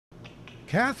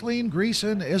Kathleen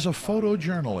Greason is a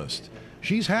photojournalist.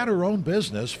 She's had her own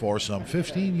business for some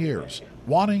 15 years,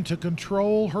 wanting to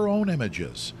control her own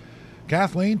images.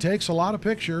 Kathleen takes a lot of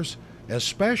pictures,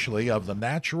 especially of the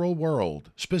natural world,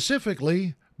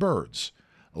 specifically birds.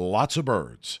 Lots of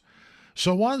birds.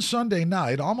 So one Sunday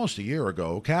night, almost a year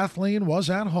ago, Kathleen was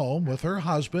at home with her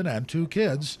husband and 2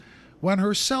 kids when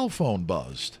her cell phone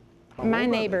buzzed. My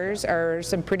neighbors are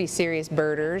some pretty serious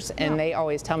birders, and they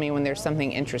always tell me when there's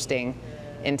something interesting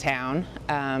in town.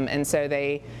 And so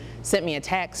they sent me a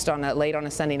text late on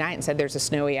a Sunday night and said there's a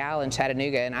snowy owl in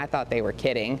Chattanooga, and I thought they were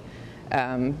kidding.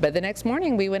 But the next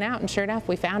morning we went out, and sure enough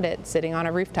we found it sitting on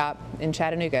a rooftop in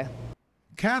Chattanooga.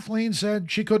 Kathleen said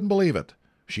she couldn't believe it.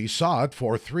 She saw it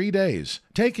for 3 days,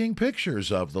 taking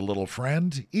pictures of the little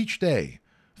friend each day.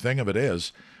 Thing of it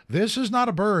is, this is not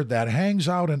a bird that hangs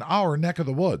out in our neck of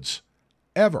the woods,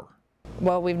 ever.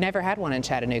 Well, we've never had one in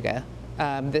Chattanooga.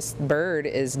 This bird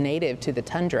is native to the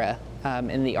tundra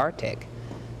in the Arctic,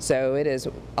 so it is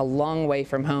a long way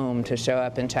from home to show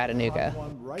up in Chattanooga.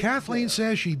 Kathleen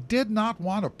says she did not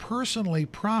want to personally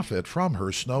profit from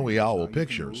her snowy owl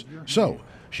pictures, so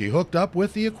she hooked up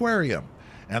with the aquarium,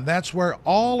 and that's where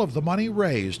all of the money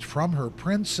raised from her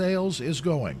print sales is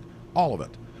going, all of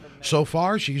it. So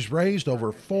far, she's raised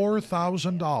over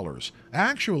 $4,000,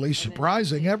 actually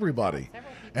surprising everybody.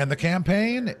 And the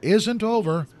campaign isn't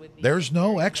over. There's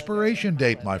no expiration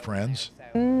date, my friends.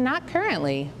 Not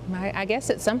currently. I guess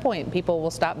at some point people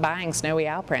will stop buying snowy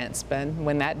owl prints, but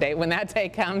when that day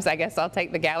comes, I guess I'll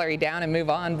take the gallery down and move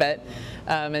on. But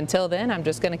until then, I'm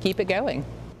just going to keep it going.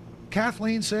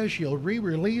 Kathleen says she'll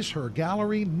re-release her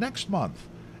gallery next month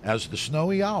as the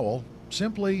snowy owl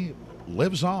simply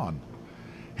lives on.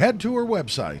 Head to her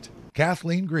website,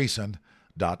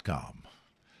 KathleenGreason.com.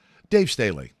 Dave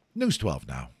Staley, News 12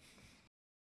 Now.